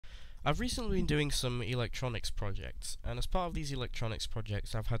I've recently been doing some electronics projects, and as part of these electronics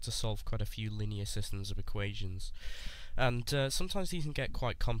projects I've had to solve quite a few linear systems of equations. And sometimes these can get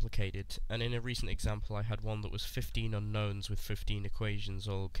quite complicated, and in a recent example I had one that was 15 unknowns with 15 equations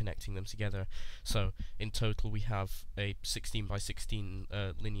all connecting them together. So in total we have a 16 by 16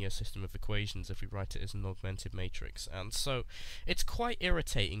 linear system of equations if we write it as an augmented matrix. And so it's quite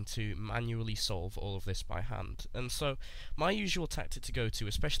irritating to manually solve all of this by hand. And so my usual tactic to go to,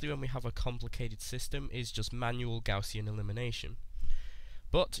 especially when we have a complicated system, is just manual Gaussian elimination.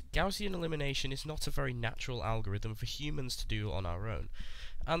 But Gaussian elimination is not a very natural algorithm for humans to do on our own.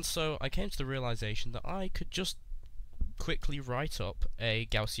 And so I came to the realization that I could just quickly write up a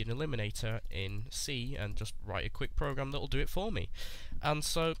Gaussian eliminator in C and just write a quick program that will do it for me. And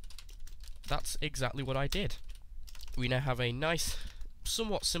so that's exactly what I did. We now have a nice,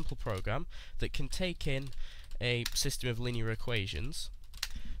 somewhat simple program that can take in a system of linear equations,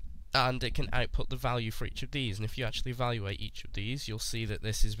 and it can output the value for each of these. And if you actually evaluate each of these, you'll see that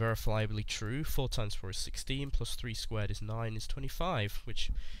this is verifiably true. 4 times 4 is 16, plus 3 squared is 9, is 25,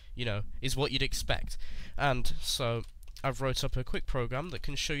 which, you know, is what you'd expect. And so I've wrote up a quick program that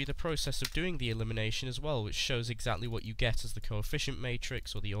can show you the process of doing the elimination as well, which shows exactly what you get as the coefficient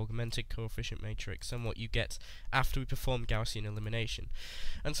matrix or the augmented coefficient matrix, and what you get after we perform Gaussian elimination.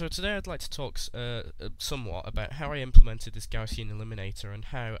 And so today I'd like to talk somewhat about how I implemented this Gaussian eliminator and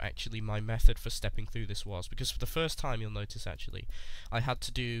how actually my method for stepping through this was, because for the first time you'll notice actually I had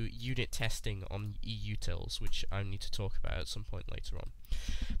to do unit testing on eutils, which I need to talk about at some point later on.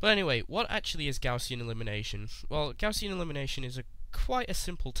 But anyway, what actually is Gaussian elimination? Well, Gaussian elimination is quite a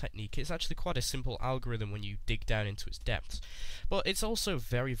simple technique. It's actually quite a simple algorithm when you dig down into its depths. But it's also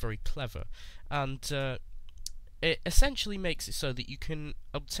very, very clever. And it essentially makes it so that you can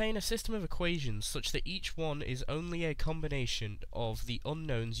obtain a system of equations such that each one is only a combination of the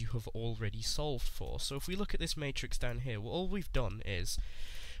unknowns you have already solved for. So if we look at this matrix down here, well, all we've done is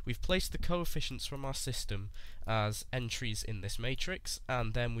we've placed the coefficients from our system as entries in this matrix,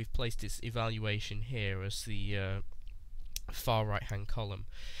 and then we've placed its evaluation here as the far right hand column.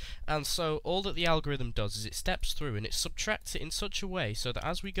 And so all that the algorithm does is it steps through and it subtracts it in such a way so that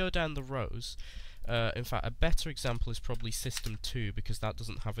as we go down the rows, in fact, a better example is probably system 2, because that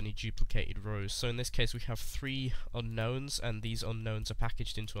doesn't have any duplicated rows. So in this case we have 3 unknowns, and these unknowns are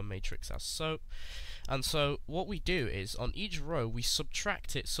packaged into a matrix as so. And so what we do is, on each row we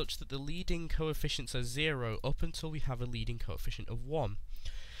subtract it such that the leading coefficients are 0 up until we have a leading coefficient of 1.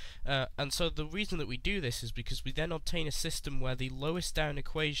 And so the reason that we do this is because we then obtain a system where the lowest down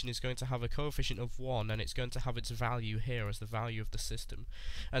equation is going to have a coefficient of 1, and it's going to have its value here as the value of the system.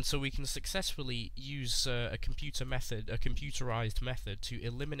 And so we can successfully use a computerized method to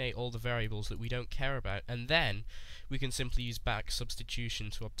eliminate all the variables that we don't care about, and then we can simply use back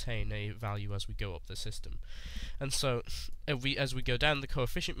substitution to obtain a value as we go up the system. And so as we go down the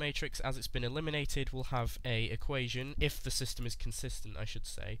coefficient matrix, as it's been eliminated, we'll have a equation, if the system is consistent I should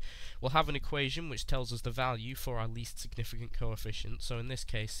say. We'll have an equation which tells us the value for our least significant coefficient. So in this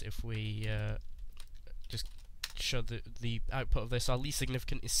case, if we just show the output of this, our least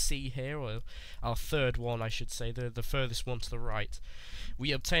significant is C here, or our third one I should say, the furthest one to the right.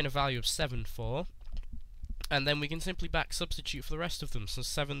 We obtain a value of 7 for, and then we can simply back substitute for the rest of them. So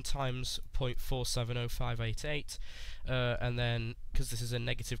 7 times 0.470588, and then, because this is a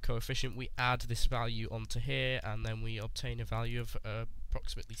negative coefficient, we add this value onto here, and then we obtain a value of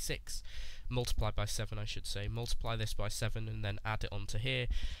approximately 6, multiplied by 7 I should say. Multiply this by 7 and then add it onto here,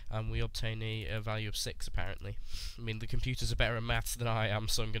 and we obtain a value of 6 apparently. I mean, the computers are better at maths than I am,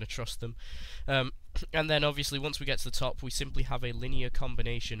 so I'm going to trust them. And then obviously once we get to the top, we simply have a linear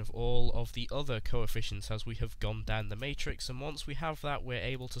combination of all of the other coefficients as we have gone down the matrix, and once we have that, we're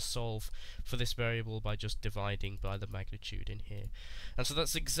able to solve for this variable by just dividing by the magnitude in here. And so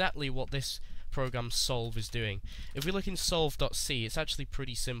that's exactly what this program solve is doing. If we look in solve.c, it's actually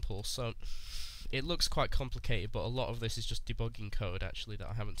pretty simple. So it looks quite complicated, but a lot of this is just debugging code actually that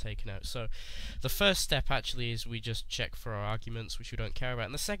I haven't taken out. So the first step actually is we just check for our arguments, which we don't care about,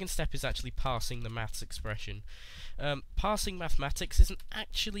 and the second step is actually parsing the maths expression. Parsing mathematics isn't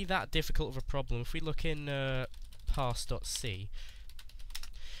actually that difficult of a problem. If we look in parse.c,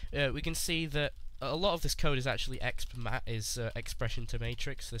 we can see that a lot of this code is actually expression to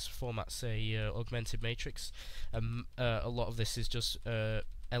matrix. This formats a augmented matrix. A lot of this is just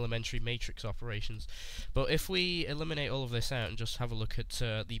elementary matrix operations. But if we eliminate all of this out and just have a look at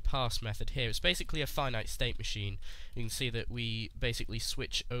the parse method here, it's basically a finite state machine. You can see that we basically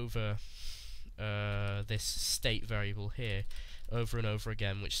switch over this state variable here over and over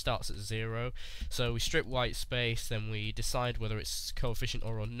again, which starts at 0. So we strip white space, then we decide whether it's coefficient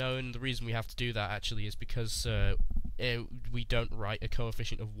or unknown. The reason we have to do that actually is because we don't write a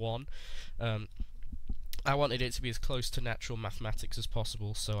coefficient of 1. I wanted it to be as close to natural mathematics as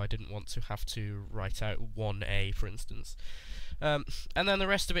possible, so I didn't want to have to write out 1a, for instance. And then the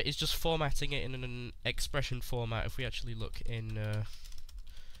rest of it is just formatting it in an expression format. If we actually look in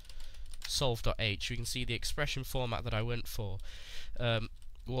solve.h, we can see the expression format that I went for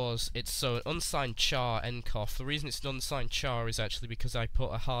it's an unsigned char ncof. The reason it's an unsigned char is actually because I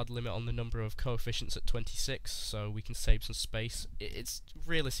put a hard limit on the number of coefficients at 26, so we can save some space. It's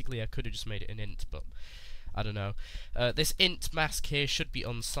realistically I could have just made it an int, but I don't know. This int mask here should be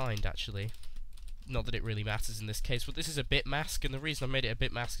unsigned actually. Not that it really matters in this case, but this is a bit mask, and the reason I made it a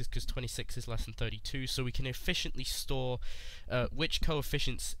bit mask is because 26 is less than 32, so we can efficiently store which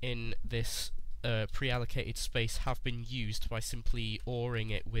coefficients in this pre-allocated space have been used by simply ORing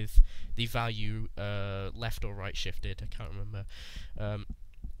it with the value left or right shifted. I can't remember.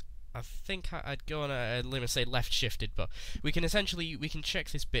 I think I'd go on a limit and say left shifted, but we can check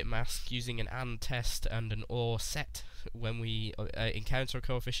this bit mask using an AND test and an OR set when we encounter a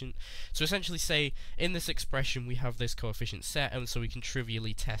coefficient. So essentially say, in this expression we have this coefficient set, and so we can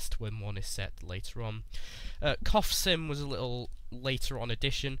trivially test when one is set later on. CofSim was a little later on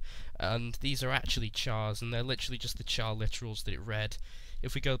addition, and these are actually chars, and they're literally just the char literals that it read.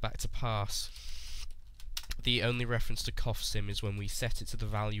 If we go back to parse, the only reference to CofSim is when we set it to the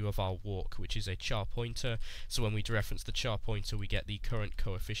value of our walk, which is a char pointer. So when we dereference the char pointer, we get the current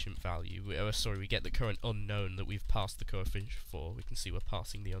coefficient value. We get the current unknown that we've passed the coefficient for. We can see we're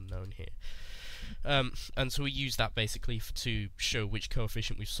passing the unknown here. And so we use that basically to show which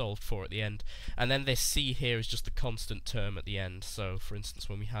coefficient we've solved for at the end. And then this c here is just the constant term at the end. So for instance,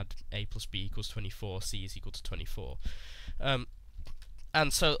 when we had a plus b equals 24, c is equal to 24.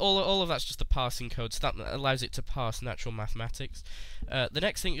 And so all of that's just the parsing code, so that allows it to parse natural mathematics. The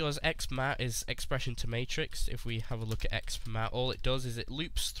next thing it does, xmat, is expression to matrix. If we have a look at xmat, all it does is it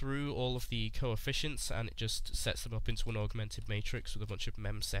loops through all of the coefficients and it just sets them up into an augmented matrix with a bunch of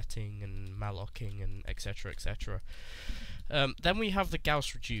mem setting and mallocing and etc, etc. Then we have the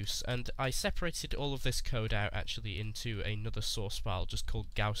Gauss reduce, and I separated all of this code out actually into another source file just called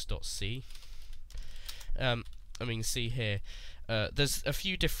gauss.c. And we can see here, there's a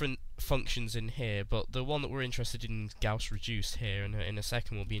few different functions in here, but the one that we're interested in is Gauss reduce here, and in a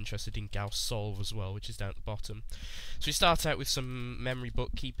second we'll be interested in Gauss solve as well, which is down at the bottom. So we start out with some memory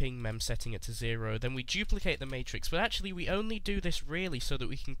bookkeeping, mem setting it to 0, then we duplicate the matrix, but actually we only do this really so that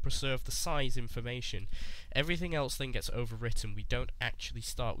we can preserve the size information. Everything else then gets overwritten. We don't actually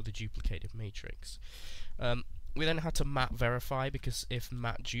start with a duplicated matrix. We then had to mat verify, because if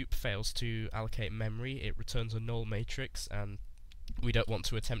mat dupe fails to allocate memory, it returns a null matrix, and we don't want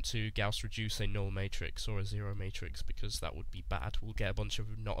to attempt to Gauss reduce a null matrix or a 0 matrix, because that would be bad. We'll get a bunch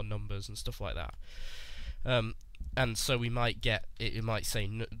of not numbers and stuff like that. And so we might get, it might say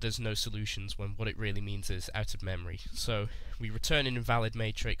there's no solutions when what it really means is out of memory. So we return an invalid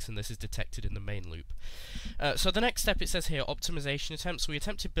matrix, and this is detected in the main loop. So the next step, it says here, optimization attempt. So we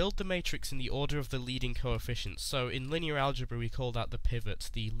attempt to build the matrix in the order of the leading coefficients. So in linear algebra we call that the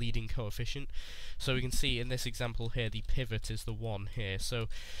pivot, the leading coefficient. So we can see in this example here, the pivot is the 1 here. So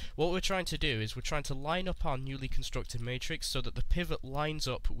what we're trying to do is we're trying to line up our newly constructed matrix so that the pivot lines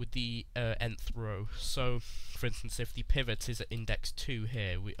up with the nth row. So for instance, if the pivot is at index 2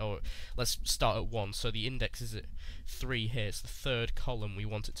 here, let's start at 1, so the index is at 3 here, it's the third column, we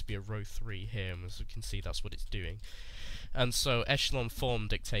want it to be a row 3 here, and as we can see that's what it's doing. And so echelon form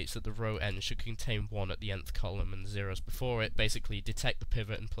dictates that the row n should contain 1 at the nth column and zeros before it, basically detect the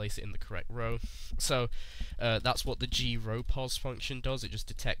pivot and place it in the correct row. So that's what the growpos function does, it just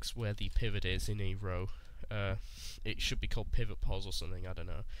detects where the pivot is in a row. It should be called pivotpos or something, I don't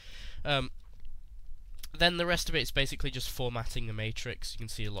know. Then the rest of it is basically just formatting the matrix. You can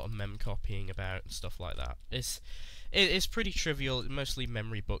see a lot of mem copying about and stuff like that. It's pretty trivial, mostly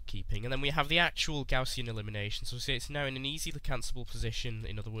memory bookkeeping. And then we have the actual Gaussian elimination. So see, it's now in an easily cancelable position.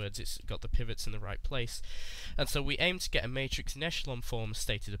 In other words, it's got the pivots in the right place. And so we aim to get a matrix in echelon form as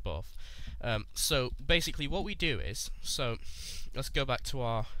stated above. So basically what we do is, so let's go back to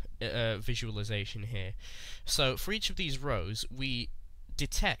our visualization here. So for each of these rows, we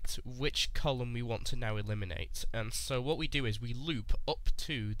detect which column we want to now eliminate, and so what we do is we loop up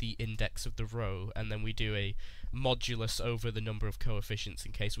to the index of the row, and then we do a modulus over the number of coefficients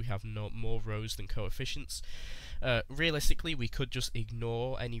in case we have more rows than coefficients. Realistically, we could just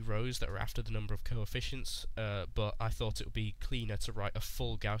ignore any rows that are after the number of coefficients, but I thought it would be cleaner to write a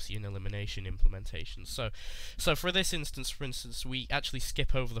full Gaussian elimination implementation. So for this instance, for instance, we actually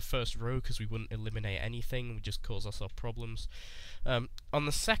skip over the first row because we wouldn't eliminate anything, we just cause ourselves problems. On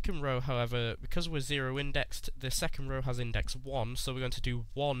the second row, however, because we're zero indexed, the second row has index 1, so we're going to do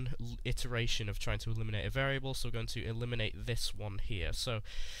one iteration of trying to eliminate a variable, so we're going to eliminate this one here. So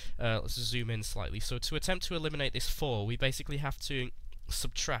let's zoom in slightly. So to attempt to eliminate this 4, we basically have to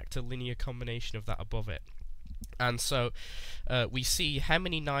subtract a linear combination of that above it. And so we see how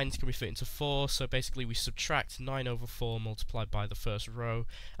many 9s can we fit into 4, so basically we subtract 9 over 4 multiplied by the first row,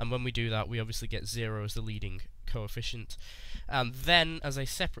 and when we do that we obviously get 0 as the leading coefficient. And then, as a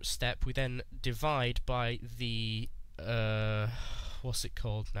separate step, we then divide by the what's it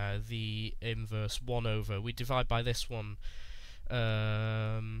called now? The inverse 1 over. We divide by this one,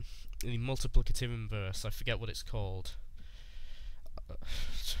 the multiplicative inverse. I forget what it's called.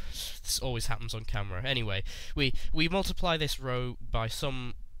 This always happens on camera. Anyway, we multiply this row by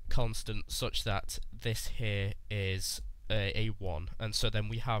some constant such that this here is a 1, and so then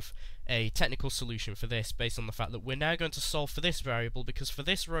we have a technical solution for this based on the fact that we're now going to solve for this variable, because for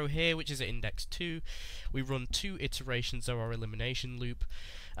this row here, which is at index 2, we run 2 iterations of our elimination loop.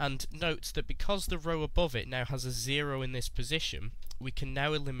 And note that because the row above it now has a 0 in this position, we can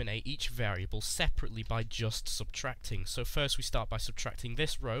now eliminate each variable separately by just subtracting. So first we start by subtracting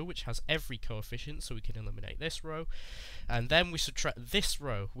this row, which has every coefficient, so we can eliminate this row, and then we subtract this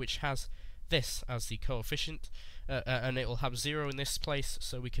row, which has this as the coefficient, and it will have 0 in this place,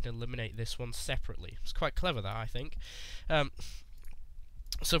 so we can eliminate this one separately. It's quite clever, that, I think.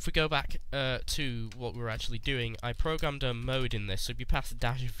 So if we go back to what we're actually doing, I programmed a mode in this. So if you pass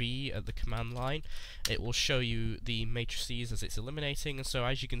 -v at the command line, it will show you the matrices as it's eliminating, and so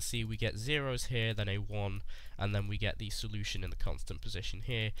as you can see we get 0s here, then a 1, and then we get the solution in the constant position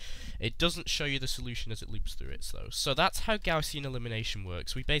here. It doesn't show you the solution as it loops through it though. So that's how Gaussian elimination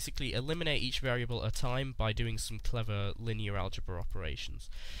works. We basically eliminate each variable at a time by doing some clever linear algebra operations.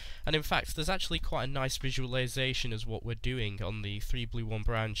 And in fact, there's actually quite a nice visualization as what we're doing on the 3 blue 1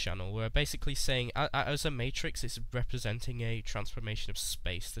 brown channel. We're basically saying, as a matrix, it's representing a transformation of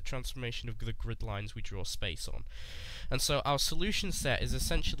space, the transformation of the grid lines we draw space on. And so our solution set is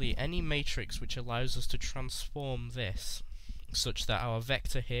essentially any matrix which allows us to transform this, such that our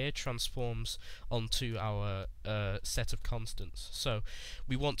vector here transforms onto our set of constants. So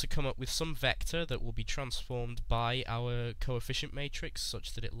we want to come up with some vector that will be transformed by our coefficient matrix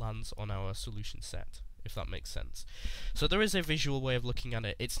such that it lands on our solution set, if that makes sense. So there is a visual way of looking at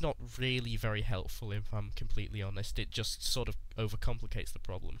it. It's not really very helpful, if I'm completely honest. It just sort of overcomplicates the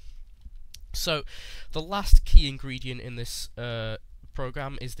problem. So the last key ingredient in this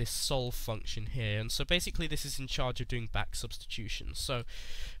program is this solve function here, and so basically this is in charge of doing back substitution. So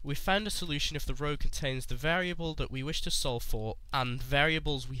we found a solution if the row contains the variable that we wish to solve for and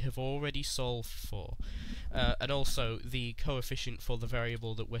variables we have already solved for, and also the coefficient for the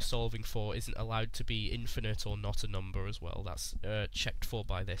variable that we're solving for isn't allowed to be infinite or not a number as well. That's checked for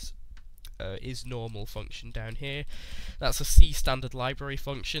by this is normal function down here. That's a C standard library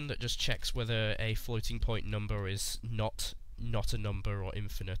function that just checks whether a floating point number is not a number or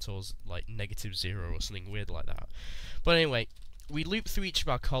infinite or like -0 or something weird like that. But anyway, we loop through each of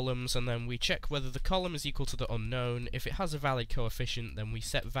our columns and then we check whether the column is equal to the unknown. If it has a valid coefficient, then we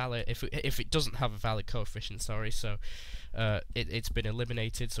set valid. If it doesn't have a valid coefficient, sorry, so it's been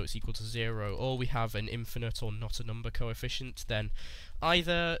eliminated, so it's equal to 0, or we have an infinite or not a number coefficient, then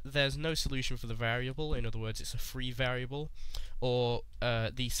either there's no solution for the variable, in other words it's a free variable, or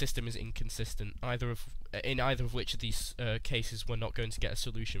the system is inconsistent. In either of which of these cases we're not going to get a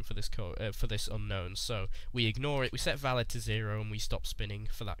solution for this unknown, so we ignore it, we set valid to 0, and we stop spinning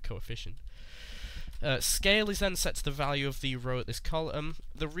for that coefficient. Scale is then set to the value of the row at this column.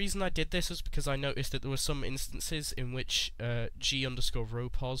 The reason I did this is because I noticed that there were some instances in which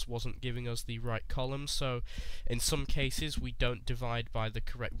g_rowpos wasn't giving us the right column, so in some cases we don't divide by the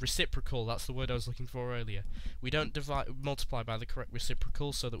correct reciprocal, that's the word I was looking for earlier. We don't multiply by the correct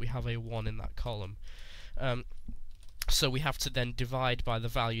reciprocal so that we have a 1 in that column. So we have to then divide by the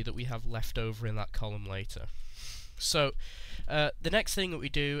value that we have left over in that column later. So the next thing that we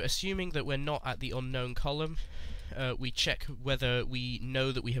do, assuming that we're not at the unknown column, we check whether we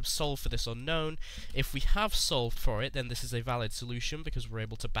know that we have solved for this unknown. If we have solved for it, then this is a valid solution because we're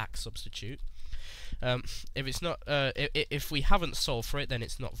able to back substitute. If it's not, if we haven't solved for it, then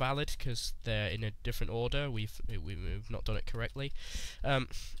it's not valid because they're in a different order. We've not done it correctly.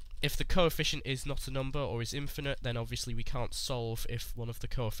 if the coefficient is not a number or is infinite, then obviously we can't solve if one of the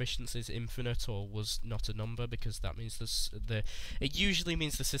coefficients is infinite or was not a number, because that means it usually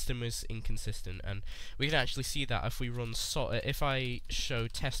means the system is inconsistent. And we can actually see that if we run if I show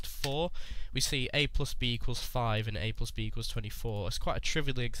test 4, we see a plus b equals 5 and a plus b equals 24. It's quite a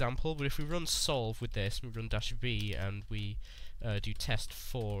trivial example, but if we run solve with this, we run dash v and we do test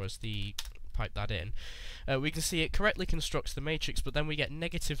 4 as the pipe that in, we can see it correctly constructs the matrix, but then we get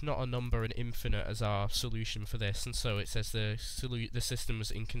negative not a number and infinite as our solution for this, and so it says the system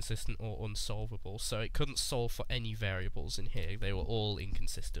was inconsistent or unsolvable, so it couldn't solve for any variables in here, they were all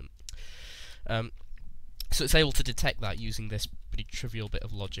inconsistent. So it's able to detect that using this pretty trivial bit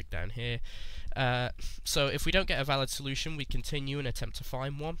of logic down here. So if we don't get a valid solution, we continue and attempt to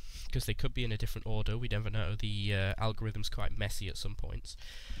find one, because they could be in a different order, we never know, the algorithm's quite messy at some points.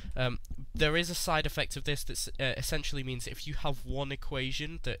 There is a side effect of this that essentially means if you have one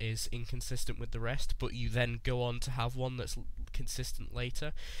equation that is inconsistent with the rest, but you then go on to have one that's consistent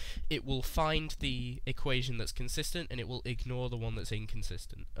later, it will find the equation that's consistent and it will ignore the one that's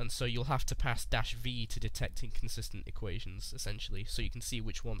inconsistent, and so you'll have to pass dash v to detect inconsistent equations, essentially, so you can see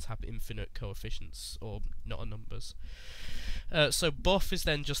which ones have infinite coefficients or not numbers. So buff is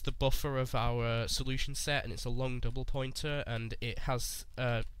then just the buffer of our solution set, and it's a long double pointer, and it has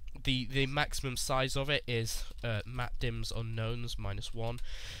the maximum size of it is matdims unknowns -1.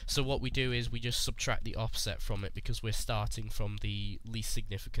 So what we do is we just subtract the offset from it, because we're starting from the least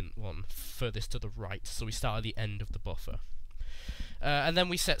significant one furthest to the right, so we start at the end of the buffer. And then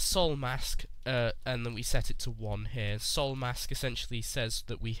we set sol mask, and then we set it to 1 here. Sol mask essentially says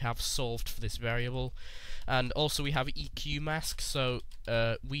that we have solved for this variable, and also we have EQ mask, so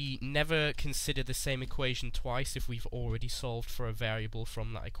we never consider the same equation twice if we've already solved for a variable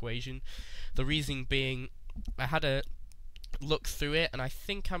from that equation. The reason being, I had a look through it, and I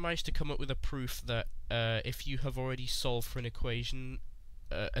think I managed to come up with a proof that if you have already solved for an equation,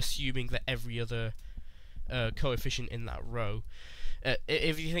 assuming that every other coefficient in that row,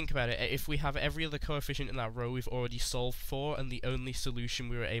 if you think about it, if we have every other coefficient in that row we've already solved for, and the only solution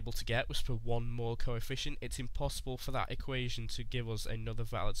we were able to get was for one more coefficient, it's impossible for that equation to give us another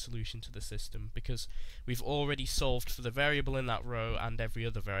valid solution to the system, because we've already solved for the variable in that row and every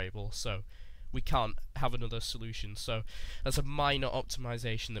other variable, so we can't have another solution. So that's a minor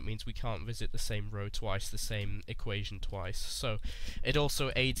optimization that means we can't visit the same row twice, the same equation twice. So it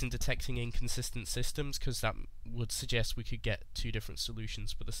also aids in detecting inconsistent systems, because that would suggest we could get two different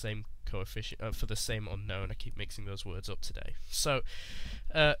solutions for the same coefficient, for the same unknown. I keep mixing those words up today. So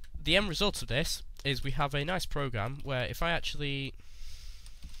the end result of this is we have a nice program where if I actually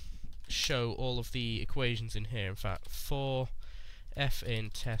show all of the equations in here, in fact, for f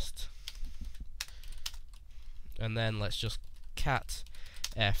in test, and then let's just cat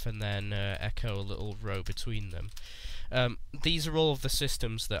f and then echo a little row between them. These are all of the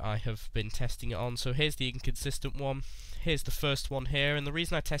systems that I have been testing it on. So here's the inconsistent one, here's the first one here, and the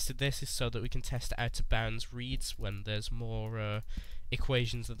reason I tested this is so that we can test out of bounds reads when there's more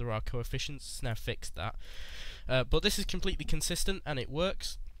equations than there are coefficients. It's now fixed that. But this is completely consistent and it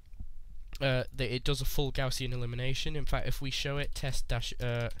works. It does a full Gaussian elimination. In fact, if we show it test dash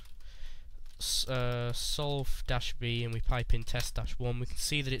solve dash b and we pipe in test dash 1, we can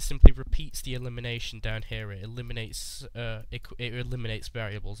see that it simply repeats the elimination down here. It eliminates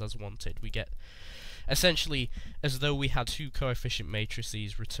variables as wanted. We get essentially as though we had two coefficient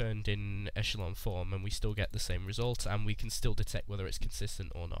matrices returned in echelon form, and we still get the same result, and we can still detect whether it's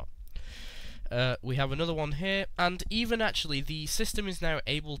consistent or not. We have another one here, and even actually the system is now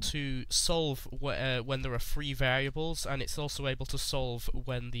able to solve when there are free variables, and it's also able to solve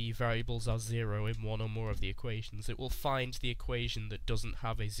when the variables are 0 in one or more of the equations. It will find the equation that doesn't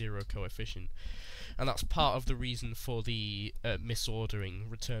have a 0 coefficient, and that's part of the reason for the misordering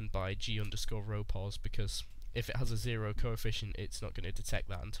returned by g_rowpos, because if it has a 0 coefficient, it's not going to detect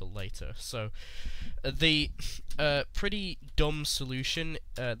that until later. So the pretty dumb solution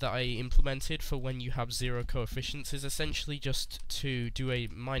that I implemented for when you have 0 coefficients is essentially just to do a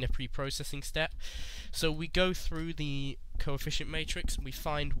minor pre-processing step. So we go through the coefficient matrix, and we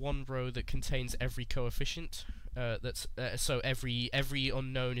find one row that contains every coefficient. So every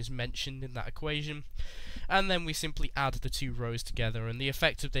unknown is mentioned in that equation, and then we simply add the two rows together, and the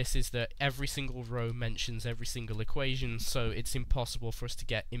effect of this is that every single row mentions every single equation, so it's impossible for us to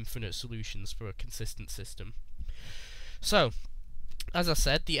get infinite solutions for a consistent system. So, as I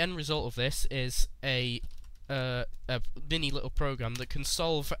said, the end result of this is a mini little program that can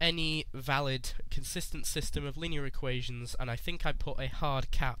solve any valid consistent system of linear equations, and I think I put a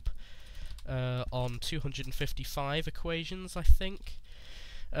hard cap on 255 equations, I think.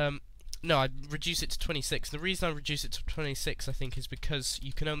 No, I reduce it to 26. The reason I reduce it to 26, I think, is because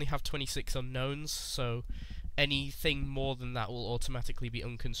you can only have 26 unknowns, so anything more than that will automatically be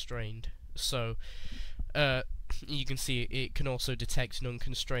unconstrained. So, you can see it can also detect an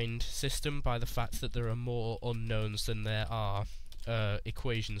unconstrained system by the fact that there are more unknowns than there are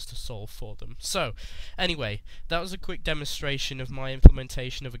equations to solve for them. So, anyway, that was a quick demonstration of my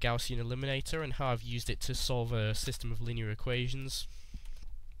implementation of a Gaussian eliminator and how I've used it to solve a system of linear equations.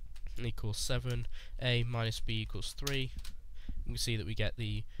 Equals 7, a minus b equals 3. We see that we get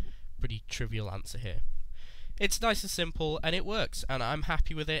the pretty trivial answer here. It's nice and simple, and it works, and I'm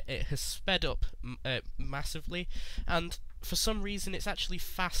happy with it. It has sped up massively, and for some reason it's actually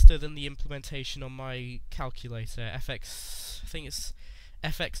faster than the implementation on my calculator, FX, I think it's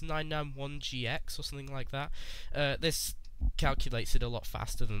FX991GX or something like that. This calculates it a lot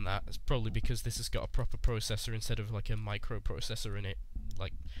faster than that. It's probably because this has got a proper processor instead of like a microprocessor in it,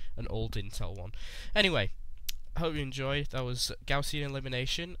 like an old Intel one. Anyway, hope you enjoyed. That was Gaussian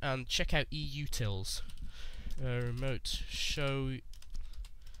elimination, and check out eutils. Remote show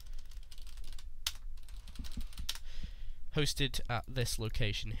hosted at this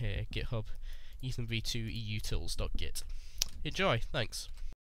location here, GitHub, ethanv2 eutils.git. Enjoy, thanks.